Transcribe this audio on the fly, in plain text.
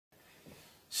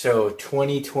So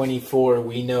 2024,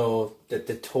 we know that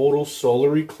the total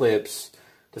solar eclipse,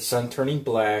 the sun turning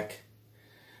black,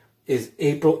 is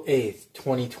April 8th,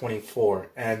 2024.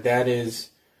 And that is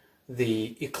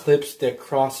the eclipse that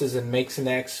crosses and makes an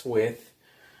X with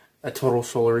a total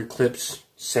solar eclipse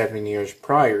 7 years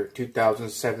prior,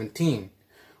 2017,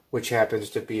 which happens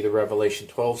to be the Revelation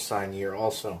 12 sign year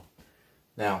also.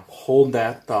 Now, hold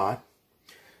that thought.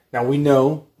 Now, we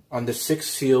know on the sixth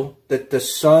seal that the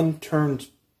sun turns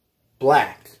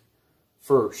black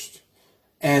first,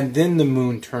 and then the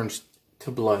moon turns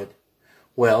to blood.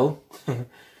 Well,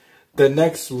 the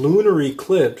next lunar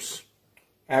eclipse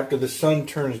after the sun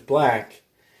turns black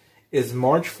is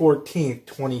March 14th,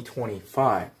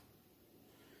 2025.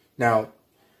 Now,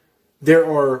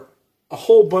 there are a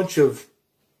whole bunch of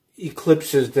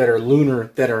eclipses that are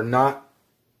lunar that are not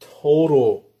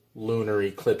total lunar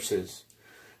eclipses.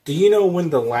 Do you know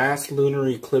when the last lunar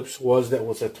eclipse was that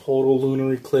was a total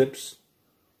lunar eclipse?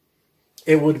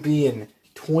 It would be in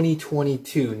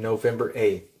 2022, November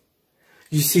 8th.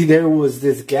 You see, there was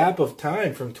this gap of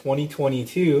time from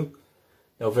 2022,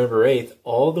 November 8th,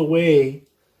 all the way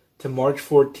to March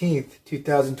 14th,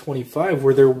 2025,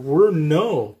 where there were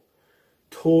no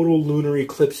total lunar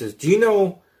eclipses. Do you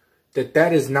know that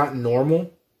that is not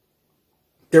normal?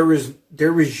 There is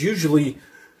usually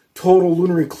total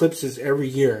lunar eclipses every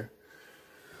year,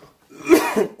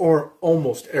 or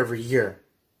almost every year.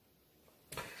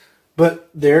 But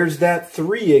there's that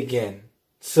 3 again.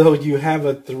 So you have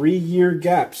a 3-year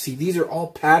gap. See, these are all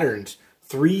patterns,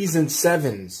 3s and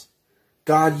 7s.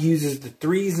 God uses the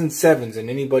 3s and 7s, and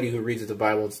anybody who reads the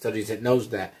Bible and studies it knows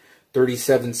that.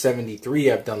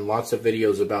 3773, I've done lots of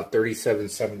videos about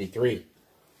 3773.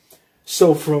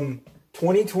 So from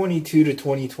 2022 to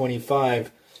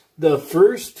 2025, the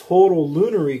first total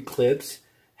lunar eclipse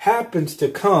happens to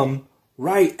come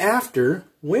right after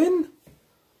when?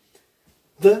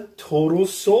 The total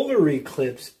solar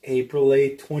eclipse, April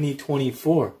 8,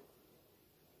 2024.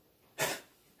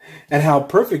 And how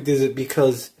perfect is it?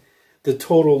 Because the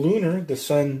total lunar,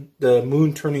 the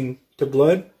moon turning to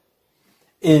blood,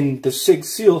 in the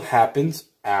sixth seal happens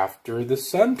after the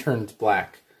sun turns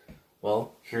black.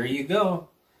 Well, here you go.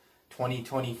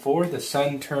 2024, the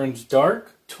sun turns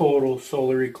dark, total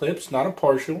solar eclipse, not a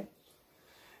partial.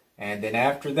 And then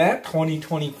after that,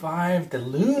 2025, the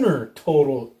lunar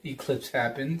total eclipse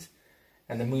happens,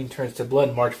 and the moon turns to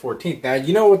blood March 14th. Now,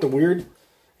 you know what the weird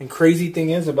and crazy thing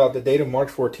is about the date of March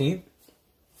 14th?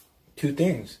 2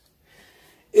 things.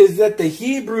 Is that the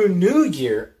Hebrew New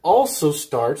Year also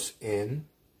starts in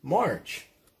March.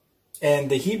 And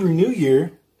the Hebrew New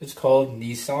Year is called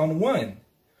Nisan 1,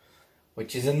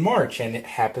 which is in March, and it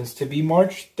happens to be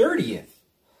March 30th.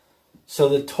 So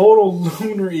the total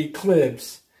lunar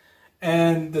eclipse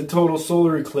and the total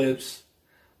solar eclipse,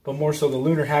 but more so the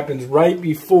lunar, happens right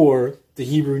before the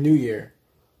Hebrew New Year.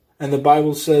 And the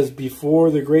Bible says,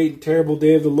 before the great and terrible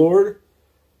day of the Lord,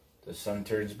 the sun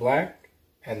turns black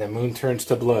and the moon turns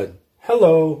to blood.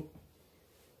 Hello.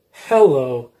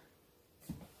 Hello.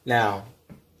 Now,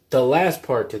 the last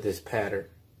part to this pattern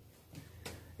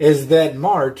is that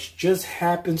March just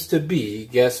happens to be,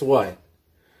 guess what?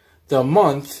 The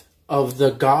month of the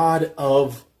God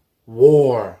of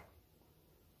War.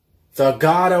 The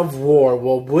God of War.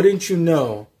 Well, wouldn't you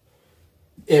know,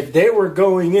 if they were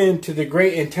going into the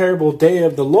great and terrible day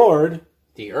of the Lord,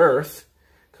 the earth,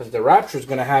 because the rapture is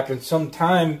going to happen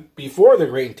sometime before the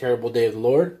great and terrible day of the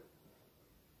Lord,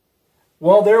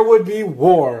 well, there would be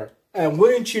war. And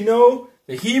wouldn't you know,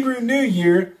 the Hebrew New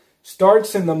Year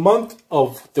starts in the month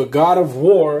of the God of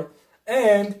War,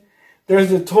 and there's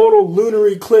a total lunar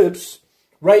eclipse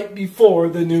right before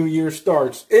the New Year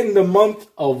starts, in the month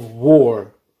of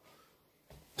war.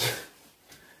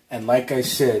 And like I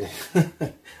said,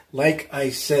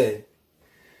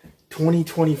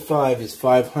 2025 is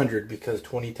 500 because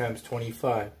 20 times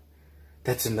 25.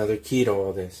 That's another key to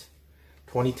all this.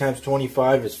 20 times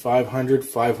 25 is 500.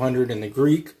 500 in the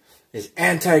Greek is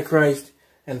Antichrist,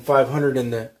 and 500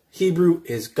 in the Hebrew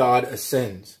is God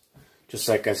ascends. Just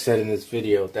like I said in this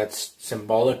video, that's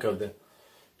symbolic of the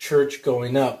church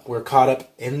going up. We're caught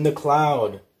up in the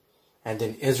cloud. And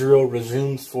then Israel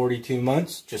resumes 42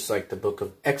 months, just like the book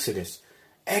of Exodus.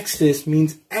 Exodus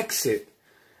means exit.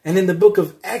 And in the book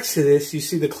of Exodus, you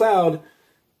see the cloud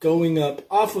going up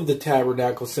off of the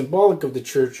tabernacle, symbolic of the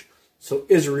church, so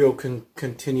Israel can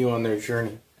continue on their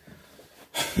journey.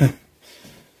 The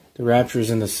rapture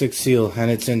is in the 6th seal, and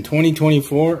it's in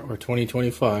 2024 or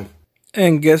 2025.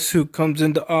 And guess who comes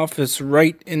into office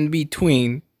right in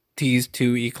between these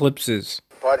 2 eclipses?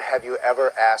 But have you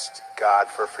ever asked God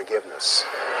for forgiveness?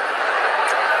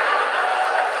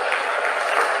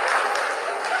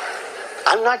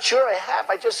 I'm not sure I have.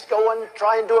 I just go and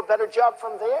try and do a better job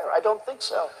from there. I don't think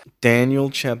so. Daniel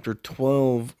chapter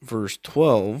 12, verse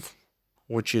 12,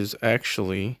 which is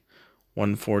actually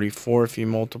 144 if you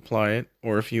multiply it,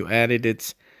 or if you add it,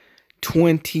 it's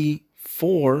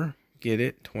 24. Get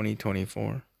it?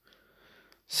 2024.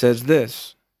 Says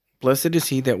this: Blessed is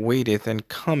he that waiteth and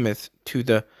cometh to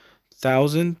the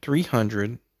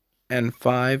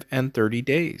 1,335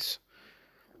 days.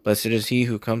 Blessed is he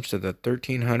who comes to the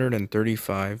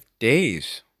 1,335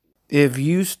 days. If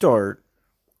you start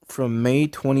from May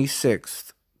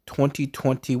 26th,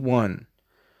 2021,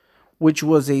 which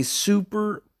was a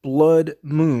super blood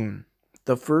moon,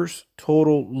 the first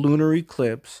total lunar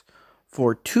eclipse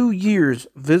for 2 years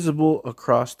visible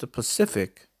across the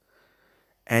Pacific,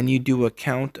 and you do a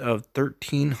count of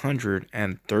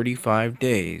 1,335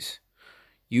 days,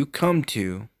 you come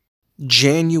to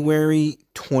January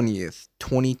 20th,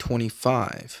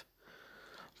 2025,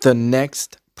 the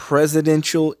next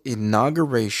presidential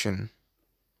inauguration.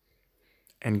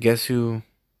 And guess who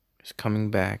is coming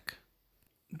back?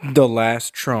 The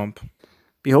last Trump.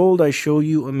 Behold, I show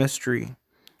you a mystery.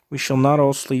 We shall not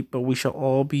all sleep, but we shall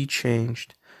all be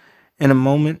changed. In a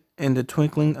moment, in the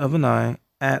twinkling of an eye,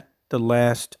 at the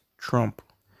last trump.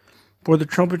 For the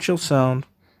trumpet shall sound,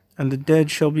 and the dead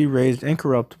shall be raised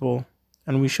incorruptible,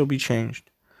 and we shall be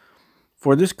changed.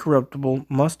 For this corruptible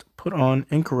must put on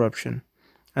incorruption,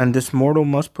 and this mortal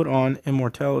must put on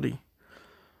immortality.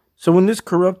 So when this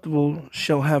corruptible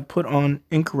shall have put on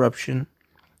incorruption,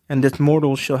 and this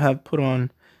mortal shall have put on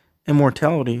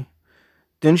immortality,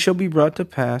 then shall be brought to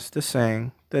pass the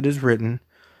saying that is written,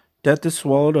 Death is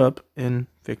swallowed up in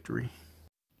victory.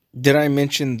 Did I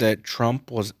mention that Trump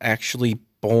was actually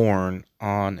born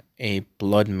on a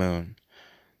blood moon?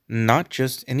 Not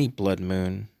just any blood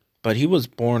moon, but he was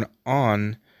born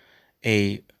on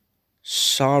a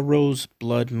Sorrow's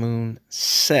blood moon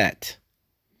set.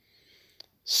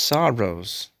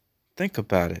 Sorrows. Think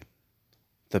about it.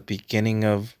 The beginning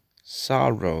of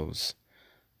sorrows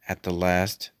at the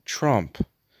last trump.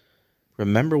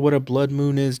 Remember what a blood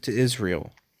moon is to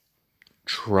Israel.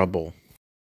 Trouble.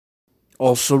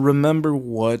 Also remember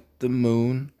what the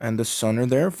moon and the sun are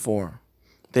there for.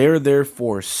 They are there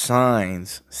for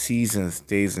signs, seasons,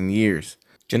 days, and years.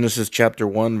 Genesis chapter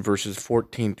 1, verses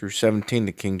 14 through 17,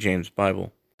 the King James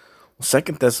Bible. 2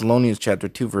 Thessalonians chapter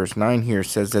 2, verse 9 here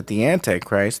says that the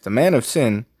Antichrist, the man of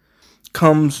sin,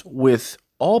 comes with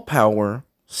all power,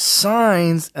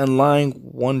 signs, and lying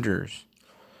wonders.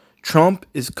 Trump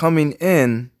is coming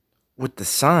in with the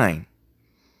sign.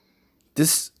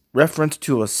 This reference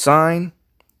to a sign,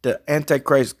 the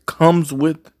Antichrist comes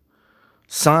with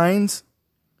signs.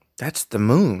 That's the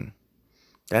moon.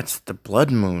 That's the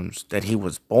blood moons that he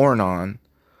was born on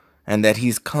and that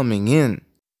he's coming in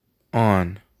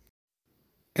on.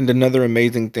 And another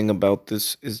amazing thing about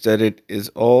this is that it is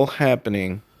all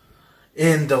happening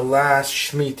in the last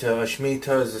Shemitah. A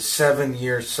Shemitah is a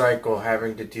 7-year cycle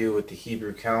having to do with the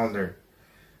Hebrew calendar.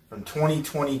 From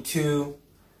 2022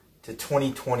 to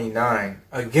 2029.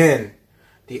 Again,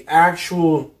 the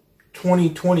actual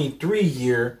 2023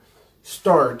 year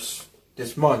starts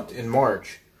this month in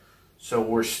March. So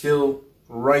we're still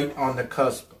right on the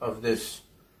cusp of this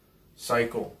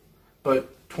cycle.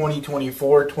 But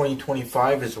 2024,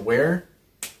 2025 is where?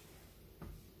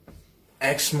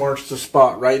 X marks the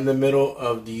spot right in the middle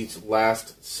of these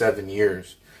last 7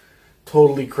 years.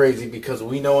 Totally crazy, because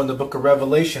we know in the book of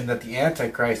Revelation that the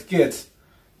Antichrist gets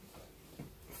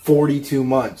 42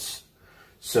 months.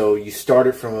 So you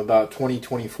started from about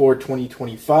 2024,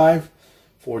 2025.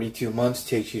 42 months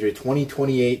takes you to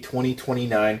 2028,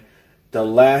 2029. The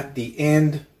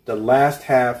last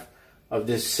half of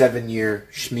this 7-year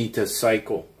Shemitah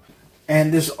cycle.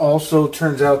 And this also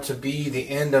turns out to be the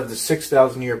end of the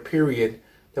 6,000-year period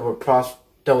that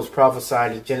was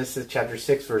prophesied in Genesis chapter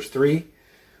 6, verse 3,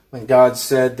 when God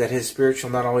said that his spirit shall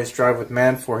not always strive with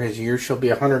man, for his years shall be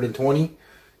 120.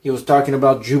 He was talking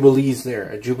about jubilees there.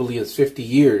 A jubilee is 50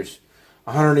 years.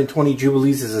 120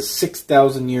 jubilees is a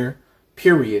 6,000-year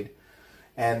period.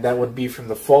 And that would be from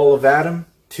the fall of Adam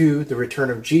to the return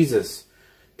of Jesus,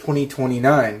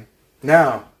 2029.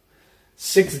 Now,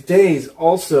 6 days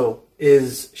also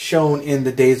is shown in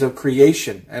the days of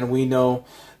creation. And we know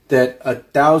that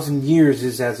 1,000 years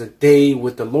is as a day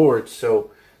with the Lord. So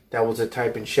that was a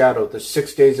type and shadow. The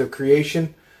 6 days of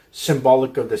creation,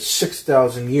 symbolic of the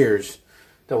 6,000 years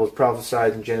that was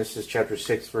prophesied in Genesis chapter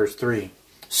 6, verse 3.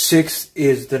 6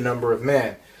 is the number of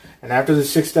man. And after the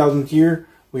 6,000th year,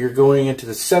 we are going into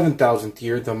the 7,000th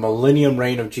year, the millennium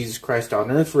reign of Jesus Christ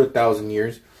on earth for 1,000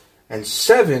 years. And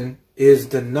 7 is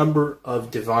the number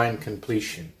of divine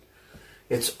completion.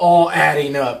 It's all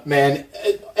adding up, man.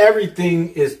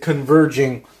 Everything is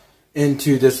converging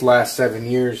into this last 7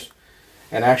 years.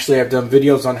 And actually, I've done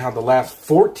videos on how the last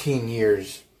 14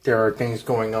 years there are things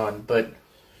going on. But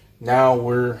now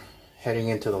we're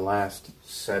heading into the last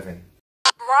 7.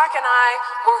 Barack and I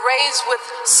were raised with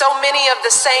so many of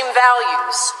the same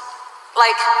values.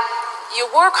 Like, you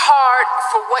work hard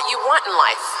for what you want in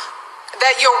life.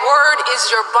 That your word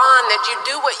is your bond, that you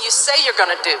do what you say you're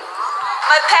going to do.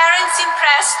 My parents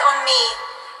impressed on me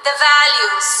the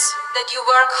values that you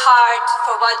work hard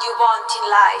for what you want in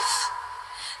life.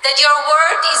 That your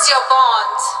word is your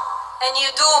bond, and you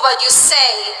do what you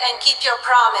say and keep your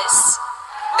promise.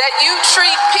 That you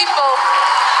treat people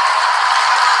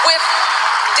with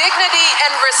dignity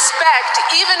and respect,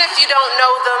 even if you don't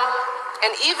know them,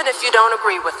 and even if you don't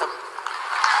agree with them.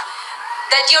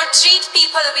 That you treat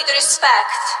people with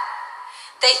respect.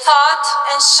 They taught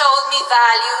and showed me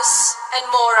values and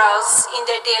morals in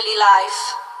their daily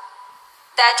life.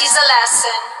 That is a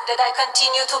lesson that I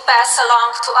continue to pass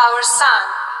along to our son.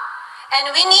 And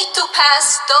we need to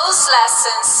pass those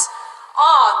lessons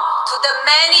on to the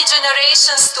many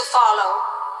generations to follow.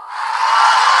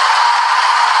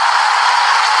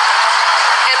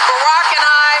 And Barack and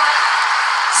I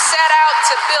set out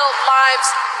to build lives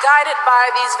guided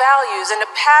by these values and to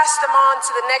pass them on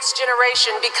to the next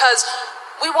generation, because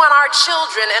we want our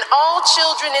children and all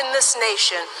children in this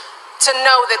nation to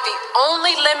know that the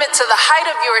only limit to the height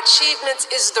of your achievements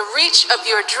is the reach of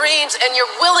your dreams and your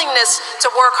willingness to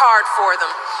work hard for them.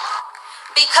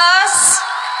 Because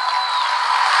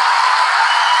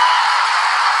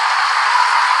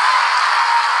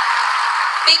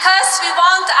we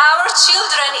want our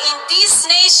children in this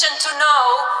nation to know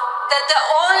that the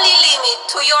only limit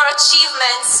to your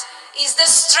achievements is the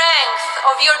strength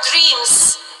of your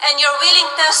dreams and your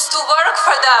willingness to work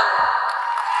for them.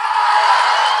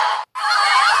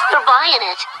 They're buying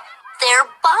it. They're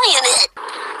buying it.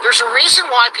 There's a reason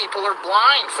why people are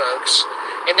blind, folks,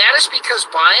 and that is because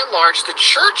by and large the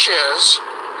churches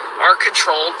are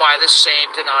controlled by the same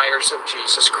deniers of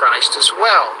Jesus Christ as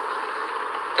well.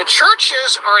 The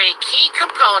churches are a key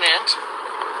component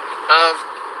of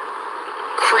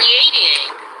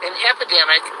creating an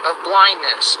epidemic of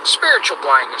blindness, spiritual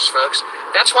blindness, folks.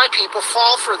 That's why people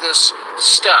fall for this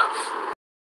stuff.